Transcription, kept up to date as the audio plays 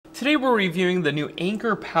Today we're reviewing the new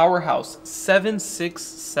Anker Powerhouse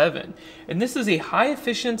 767, and this is a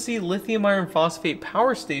high-efficiency lithium iron phosphate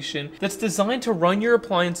power station that's designed to run your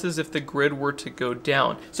appliances if the grid were to go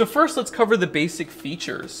down. So first, let's cover the basic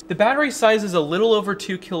features. The battery size is a little over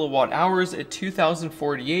 2 kilowatt hours at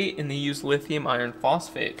 2048, and they use lithium iron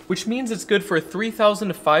phosphate, which means it's good for 3,000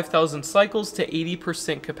 to 5,000 cycles to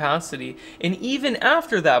 80% capacity, and even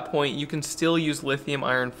after that point, you can still use lithium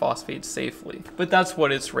iron phosphate safely. But that's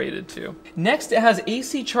what it's rated to. Next, it has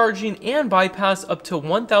AC charging and bypass up to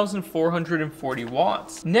 1,440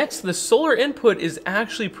 watts. Next, the solar input is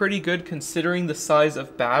actually pretty good considering the size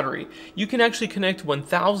of battery. You can actually connect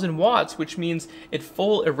 1,000 watts, which means at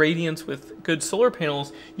full irradiance with good solar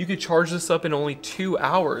panels, you could charge this up in only 2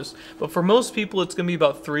 hours. But for most people, it's going to be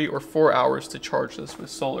about 3 or 4 hours to charge this with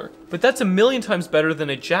solar. But that's a million times better than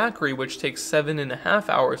a Jackery, which takes 7.5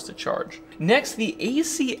 hours to charge. Next, the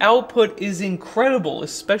AC output is incredible,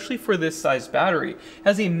 especially for this size battery. It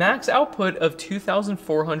has a max output of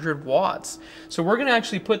 2,400 watts. So we're going to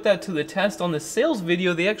actually put that to the test. On the sales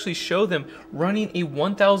video, they actually show them running a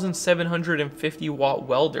 1,750 watt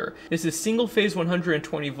welder. This is single phase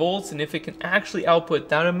 120 volts, and if it can actually output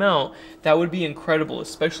that amount, that would be incredible,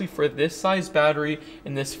 especially for this size battery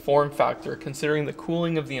and this form factor. Considering the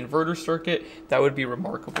cooling of the inverter circuit, that would be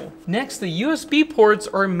remarkable. Next, the USB ports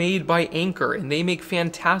are made by Anker, and they make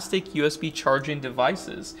fantastic USB charging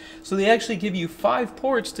devices. So they actually give you 5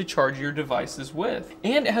 ports to charge your devices with.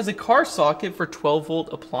 And it has a car socket for 12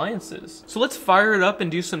 volt appliances. So let's fire it up and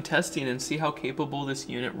do some testing and see how capable this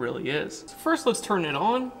unit really is. So first, let's turn it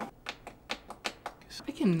on.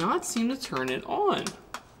 I cannot seem to turn it on.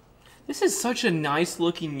 This is such a nice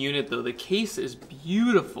looking unit though. The case is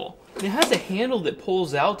beautiful. And it has a handle that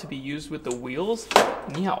pulls out to be used with the wheels.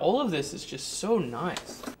 And yeah, all of this is just so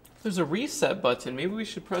nice. There's a reset button. Maybe we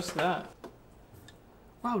should press that.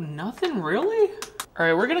 Wow, nothing really? All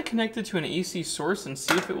right, we're gonna connect it to an AC source and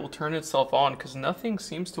see if it will turn itself on, because nothing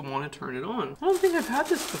seems to want to turn it on. I don't think I've had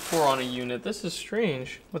this before on a unit. This is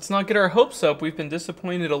strange. Let's not get our hopes up. We've been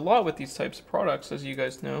disappointed a lot with these types of products, as you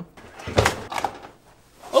guys know.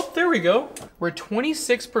 Oh, there we go. We're at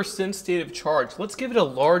 26% state of charge. Let's give it a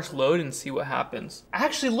large load and see what happens.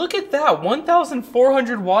 Actually, look at that,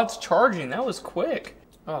 1,400 watts charging. That was quick.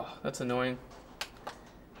 Oh, that's annoying.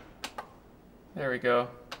 There we go.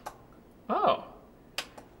 Oh.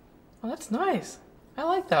 Oh, that's nice. I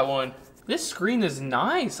like that one. This screen is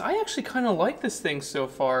nice. I actually kind of like this thing so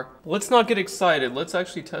far. Let's not get excited. Let's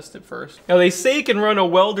actually test it first. Now, they say it can run a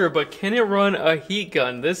welder, but can it run a heat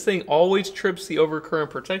gun? This thing always trips the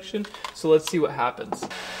overcurrent protection, so let's see what happens.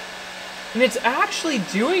 And it's actually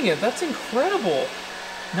doing it. That's incredible.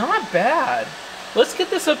 Not bad. Let's get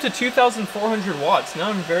this up to 2,400 watts. Now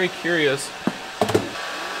I'm very curious.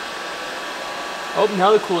 Oh,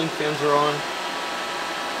 now the cooling fans are on.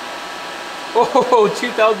 Oh,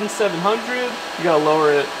 2,700. You gotta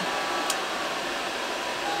lower it.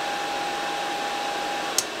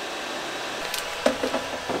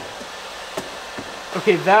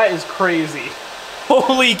 Okay, that is crazy.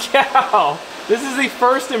 Holy cow. This is the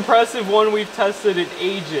first impressive one we've tested in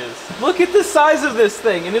ages. Look at the size of this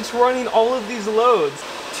thing, and it's running all of these loads.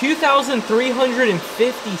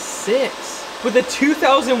 2,356. With a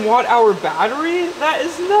 2,000 watt hour battery? That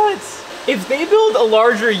is nuts. If they build a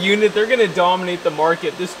larger unit, they're gonna dominate the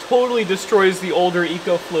market. This totally destroys the older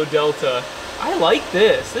Ecoflow Delta. I like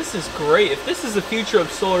this. This is great. If this is the future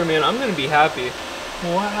of solar, man, I'm gonna be happy.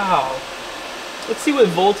 Wow. Let's see what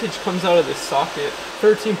voltage comes out of this socket.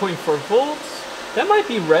 13.4 volts. That might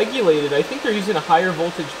be regulated. I think they're using a higher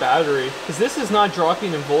voltage battery, because this is not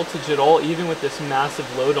dropping in voltage at all, even with this massive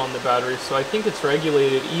load on the battery. So I think it's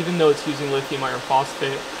regulated, even though it's using lithium iron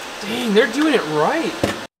phosphate. Dang, they're doing it right.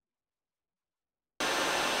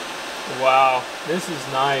 Wow, this is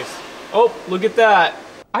nice. Oh, look at that.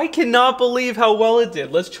 I cannot believe how well it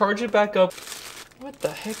did. Let's charge it back up. What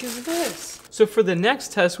the heck is this? So for the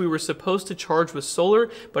next test, we were supposed to charge with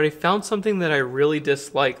solar, but I found something that I really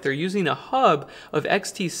dislike. They're using a hub of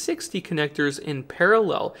XT60 connectors in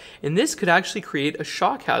parallel, and this could actually create a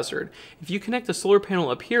shock hazard. If you connect a solar panel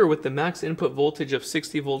up here with the max input voltage of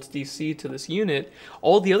 60 volts DC to this unit,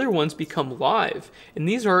 all the other ones become live, and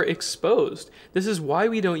these are exposed. This is why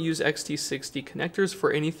we don't use XT60 connectors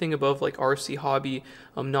for anything above like RC Hobby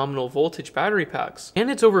nominal voltage battery packs.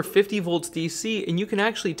 And it's over 50 volts DC, and you can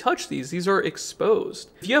actually touch these. These are exposed.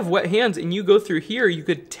 If you have wet hands and you go through here, you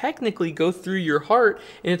could technically go through your heart,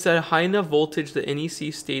 and it's at a high enough voltage that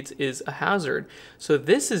NEC states is a hazard. So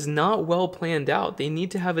this is not well planned out. They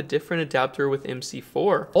need to have a different adapter with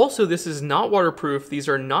MC4. Also, this is not waterproof. These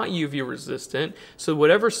are not UV resistant. So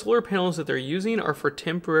whatever solar panels that they're using are for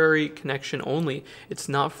temporary connection only. It's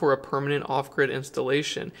not for a permanent off-grid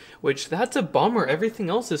installation, which that's a bummer. Everything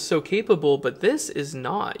else is so capable, but this is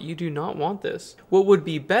not. You do not want this. What would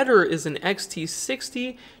be better is an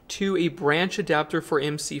XT60 to a branch adapter for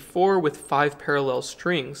MC4 with 5 parallel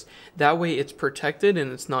strings. That way it's protected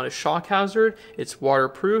and it's not a shock hazard, it's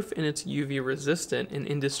waterproof, and it's UV resistant, an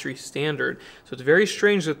industry standard. So it's very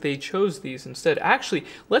strange that they chose these instead. Actually,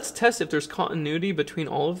 let's test if there's continuity between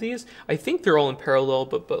all of these. I think they're all in parallel,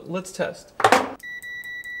 but let's test.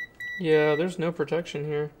 Yeah, there's no protection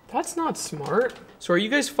here. That's not smart. So are you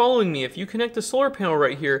guys following me? If you connect the solar panel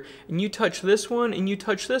right here and you touch this one and you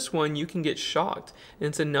touch this one, you can get shocked, and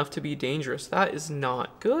it's enough to be dangerous. That is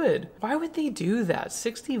not good. Why would they do that?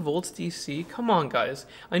 60 volts DC? Come on, guys.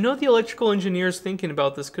 I know the electrical engineers thinking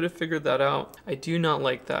about this could have figured that out. I do not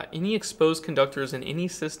like that. Any exposed conductors in any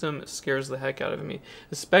system scares the heck out of me,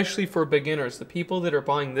 especially for beginners. The people that are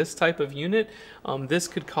buying this type of unit, this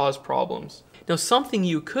could cause problems. Now, something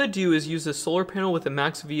you could do is use a solar panel with a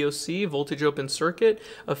max VOC, voltage open circuit,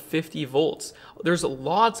 of 50 volts. There's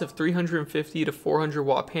lots of 350 to 400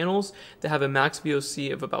 watt panels that have a max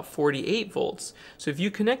VOC of about 48 volts. So if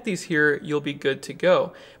you connect these here, you'll be good to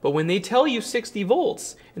go. But when they tell you 60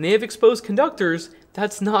 volts and they have exposed conductors,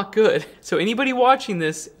 that's not good. So anybody watching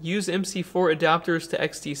this, use MC4 adapters to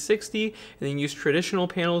XT60 and then use traditional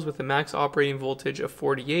panels with a max operating voltage of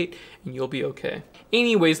 48 and you'll be okay.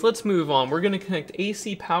 Anyways, let's move on. We're gonna connect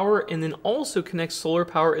AC power and then also connect solar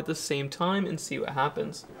power at the same time and see what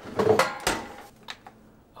happens.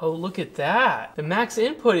 Oh, look at that. The max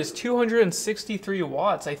input is 263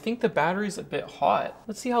 watts. I think the battery's a bit hot.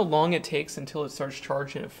 Let's see how long it takes until it starts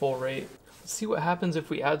charging at full rate. Let's see what happens if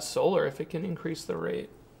we add solar, if it can increase the rate.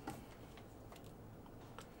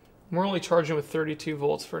 We're only charging with 32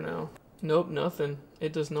 volts for now. Nope, nothing.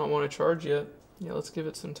 It does not want to charge yet. Yeah, let's give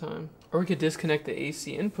it some time. Or we could disconnect the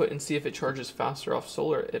AC input and see if it charges faster off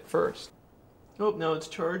solar at first. Nope, now it's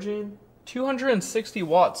charging. 260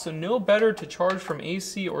 watts, so no better to charge from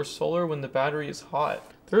AC or solar when the battery is hot.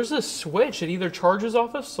 There's a switch. It either charges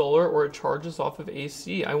off of solar or it charges off of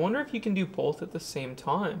AC. I wonder if you can do both at the same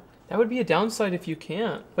time. That would be a downside if you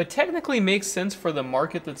can't. But technically makes sense for the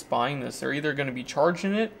market that's buying this. They're either going to be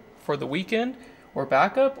charging it for the weekend or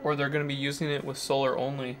backup, or they're going to be using it with solar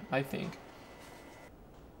only, I think.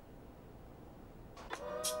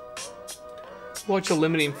 Watch a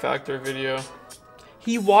limiting factor video.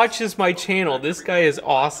 He watches my channel. This guy is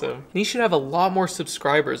awesome. And he should have a lot more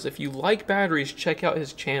subscribers. If you like batteries, check out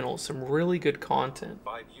his channel. Some really good content.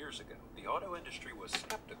 5 years ago, the auto industry was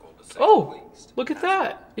skeptical to say Oh, the least. look at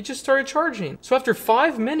that. It just started charging. So after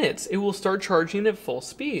 5 minutes, it will start charging at full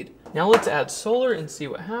speed. Now let's add solar and see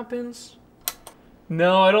what happens.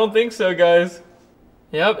 No, I don't think so, guys.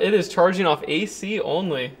 Yep, it is charging off AC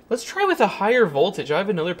only. Let's try with a higher voltage. I have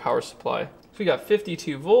another power supply. So we got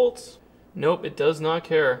 52 volts. Nope, it does not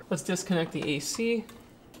care. Let's disconnect the AC,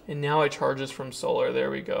 and now it charges from solar. There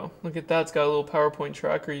we go. Look at that, it's got a little PowerPoint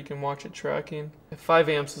tracker. You can watch it tracking. 5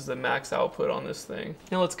 amps is the max output on this thing.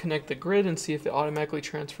 Now let's connect the grid and see if it automatically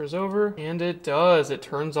transfers over. And it does. It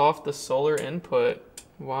turns off the solar input.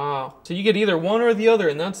 Wow. So you get either one or the other,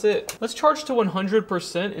 and that's it. Let's charge to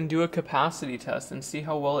 100% and do a capacity test and see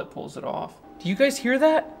how well it pulls it off. Do you guys hear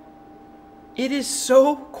that? It is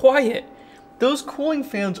so quiet. Those cooling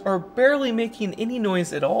fans are barely making any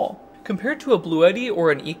noise at all. Compared to a Bluetti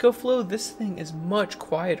or an Ecoflow, this thing is much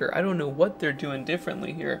quieter. I don't know what they're doing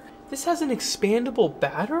differently here. This has an expandable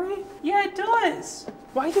battery? Yeah, it does.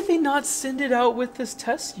 Why did they not send it out with this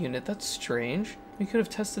test unit? That's strange. We could have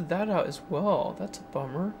tested that out as well. That's a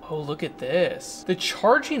bummer. Oh, look at this. The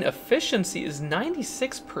charging efficiency is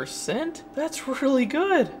 96%? That's really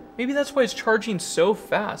good. Maybe that's why it's charging so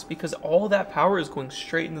fast, because all that power is going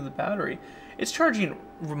straight into the battery. It's charging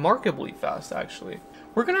remarkably fast, actually.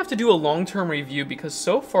 We're gonna have to do a long-term review because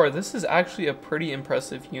so far this is actually a pretty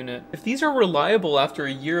impressive unit. If these are reliable after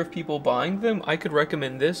a year of people buying them, I could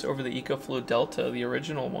recommend this over the Ecoflow Delta, the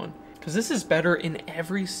original one. Because this is better in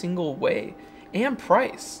every single way. And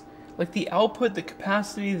price. Like the output, the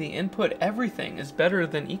capacity, the input, everything is better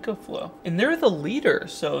than Ecoflow. And they're the leader,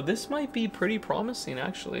 so this might be pretty promising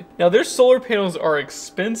actually. Now their solar panels are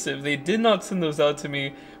expensive. They did not send those out to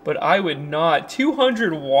me, but I would not.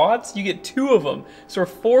 200 watts? You get 2 of them. So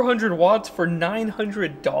 400 watts for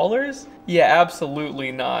 $900? Yeah,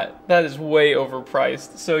 absolutely not. That is way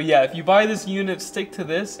overpriced. So yeah, if you buy this unit, stick to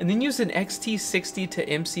this, and then use an XT60 to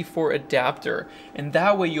MC4 adapter. And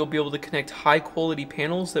that way you'll be able to connect high quality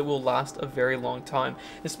panels that will last a very long time.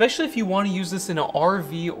 Especially if you want to use this in an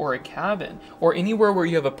RV or a cabin, or anywhere where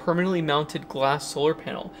you have a permanently mounted glass solar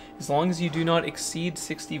panel. As long as you do not exceed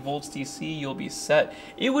 60 volts DC, you'll be set.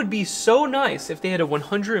 It would be so nice if they had a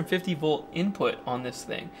 150 volt input on this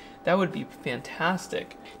thing. That would be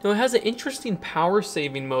fantastic. Now it has an interesting power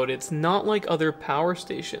saving mode. It's not like other power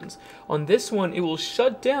stations. On this one, it will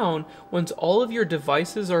shut down once all of your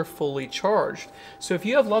devices are fully charged. So if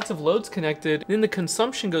you have lots of loads connected, then the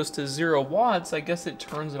consumption goes to 0 watts, I guess it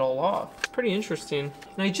turns it all off. It's pretty interesting.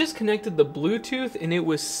 And I just connected the Bluetooth and it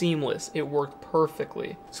was seamless. It worked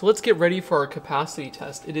perfectly. So let's get ready for our capacity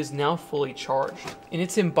test. It is now fully charged. And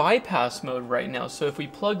it's in bypass mode right now. So if we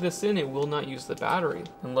plug this in, it will not use the battery.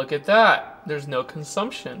 And look at that, there's no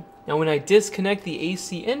consumption. Now when I disconnect the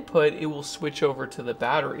AC input, it will switch over to the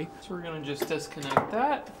battery. So we're gonna just disconnect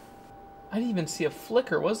that. I didn't even see a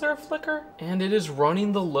flicker. Was there a flicker? And it is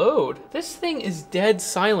running the load. This thing is dead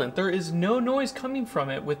silent. There is no noise coming from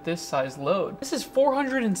it with this size load. This is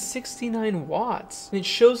 469 watts. And it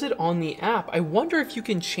shows it on the app. I wonder if you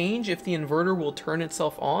can change if the inverter will turn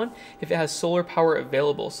itself on if it has solar power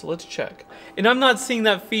available. So let's check. And I'm not seeing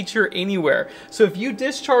that feature anywhere. So if you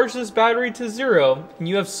discharge this battery to 0 and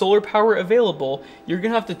you have solar power available, you're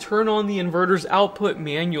gonna have to turn on the inverter's output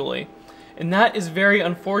manually. And that is very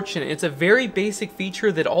unfortunate. It's a very basic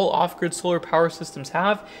feature that all off-grid solar power systems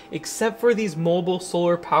have, except for these mobile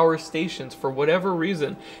solar power stations. For whatever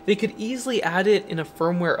reason, they could easily add it in a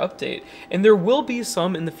firmware update. And there will be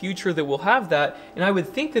some in the future that will have that, and I would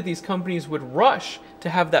think that these companies would rush to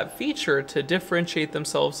have that feature to differentiate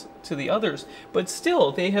themselves to the others. But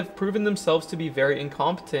still, they have proven themselves to be very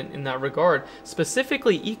incompetent in that regard,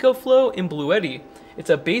 specifically Ecoflow and Bluetti. It's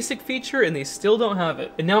a basic feature and they still don't have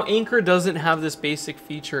it. And now Anker doesn't have this basic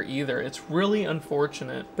feature either. It's really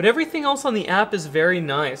unfortunate. But everything else on the app is very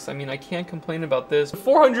nice. I mean, I can't complain about this.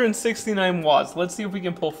 469 watts. Let's see if we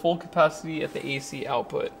can pull full capacity at the AC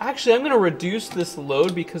output. Actually, I'm gonna reduce this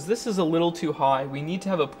load because this is a little too high. We need to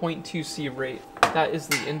have a 0.2C rate. That is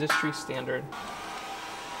the industry standard.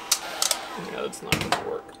 Yeah, that's not gonna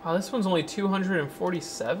work. Wow, this one's only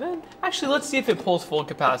 247? Actually, let's see if it pulls full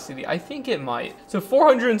capacity. I think it might. So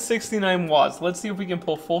 469 watts. Let's see if we can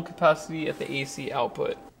pull full capacity at the AC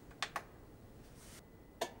output.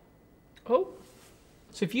 Oh.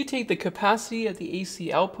 So if you take the capacity at the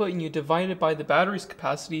AC output and you divide it by the battery's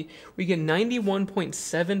capacity, we get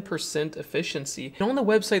 91.7% efficiency. And on the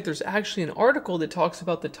website, there's actually an article that talks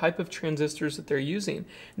about the type of transistors that they're using. And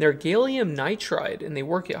they're gallium nitride, and they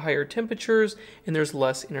work at higher temperatures, and there's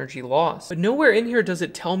less energy loss. But nowhere in here does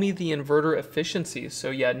it tell me the inverter efficiency.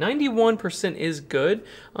 So yeah, 91% is good.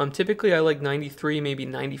 Typically I like 93, maybe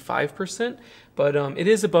 95%. But it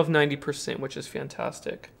is above 90%, which is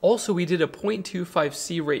fantastic. Also, we did a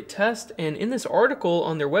 0.25C rate test, and in this article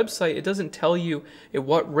on their website, it doesn't tell you at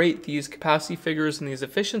what rate these capacity figures and these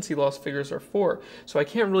efficiency loss figures are for. So I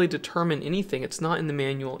can't really determine anything. It's not in the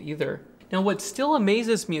manual either. Now, what still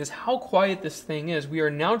amazes me is how quiet this thing is. We are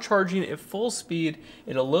now charging at full speed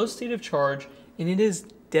at a low state of charge, and it is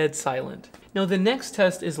dead silent. Now the next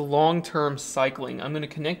test is long-term cycling. I'm going to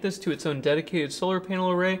connect this to its own dedicated solar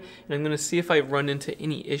panel array, and I'm going to see if I run into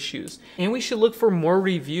any issues. And we should look for more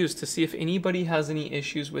reviews to see if anybody has any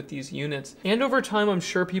issues with these units. And over time, I'm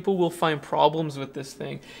sure people will find problems with this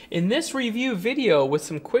thing. In this review video with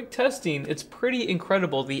some quick testing, it's pretty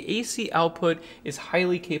incredible. The AC output is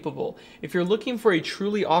highly capable. If you're looking for a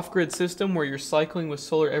truly off-grid system where you're cycling with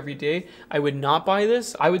solar every day, I would not buy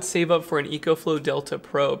this. I would save up for an Ecoflow Delta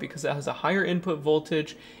Pro because it has a higher input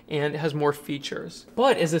voltage and it has more features.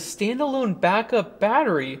 But as a standalone backup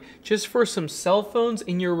battery, just for some cell phones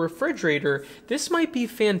in your refrigerator, this might be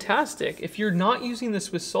fantastic. If you're not using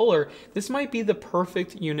this with solar, this might be the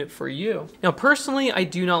perfect unit for you. Now personally, I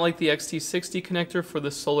do not like the XT60 connector for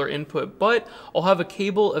the solar input, but I'll have a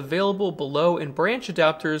cable available below and branch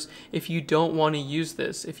adapters if you don't want to use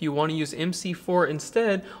this. If you want to use MC4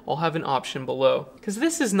 instead, I'll have an option below. Because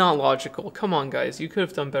this is not logical. Come on guys, you could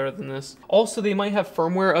have done better than this. Also, they might have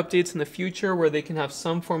firmware updates in the future where they can have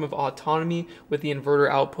some form of autonomy with the inverter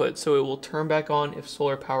output, so it will turn back on if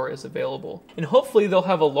solar power is available. And hopefully they'll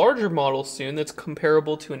have a larger model soon that's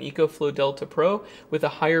comparable to an Ecoflow Delta Pro with a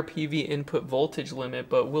higher PV input voltage limit,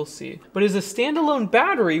 but we'll see. But as a standalone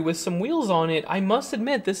battery with some wheels on it, I must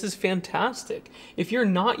admit this is fantastic. If you're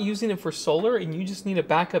not using it for solar and you just need a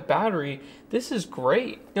backup battery, this is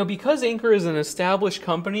great. Now, because Anker is an established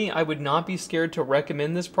company, I would not be scared to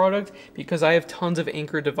recommend this product because I have tons of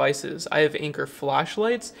Anker devices. I have Anker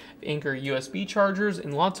flashlights, Anker USB chargers,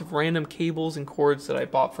 and lots of random cables and cords that I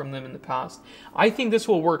bought from them in the past. I think this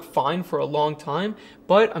will work fine for a long time,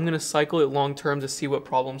 but I'm going to cycle it long term to see what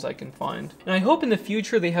problems I can find. And I hope in the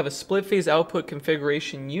future they have a split phase output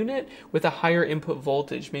configuration unit with a higher input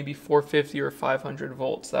voltage, maybe 450 or 500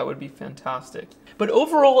 volts. That would be fantastic. But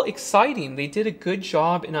overall, exciting. They did a good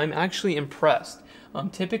job and I'm actually impressed.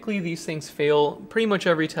 Typically these things fail pretty much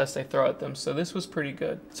every test I throw at them, so this was pretty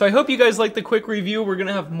good. So I hope you guys liked the quick review. We're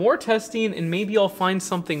gonna have more testing and maybe I'll find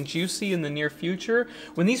something juicy in the near future.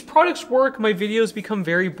 When these products work, my videos become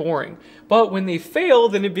very boring, but when they fail,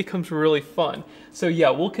 then it becomes really fun. So yeah,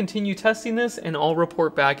 we'll continue testing this and I'll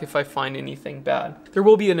report back if I find anything bad. There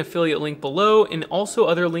will be an affiliate link below and also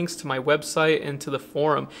other links to my website and to the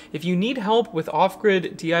forum. If you need help with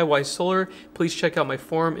off-grid DIY solar, please check out my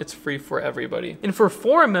forum. It's free for everybody. And for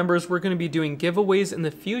forum members, we're going to be doing giveaways in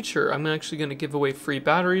the future. I'm actually going to give away free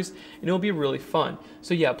batteries and it'll be really fun.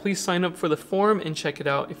 So yeah, please sign up for the forum and check it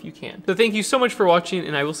out if you can. So thank you so much for watching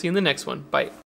and I will see you in the next one. Bye.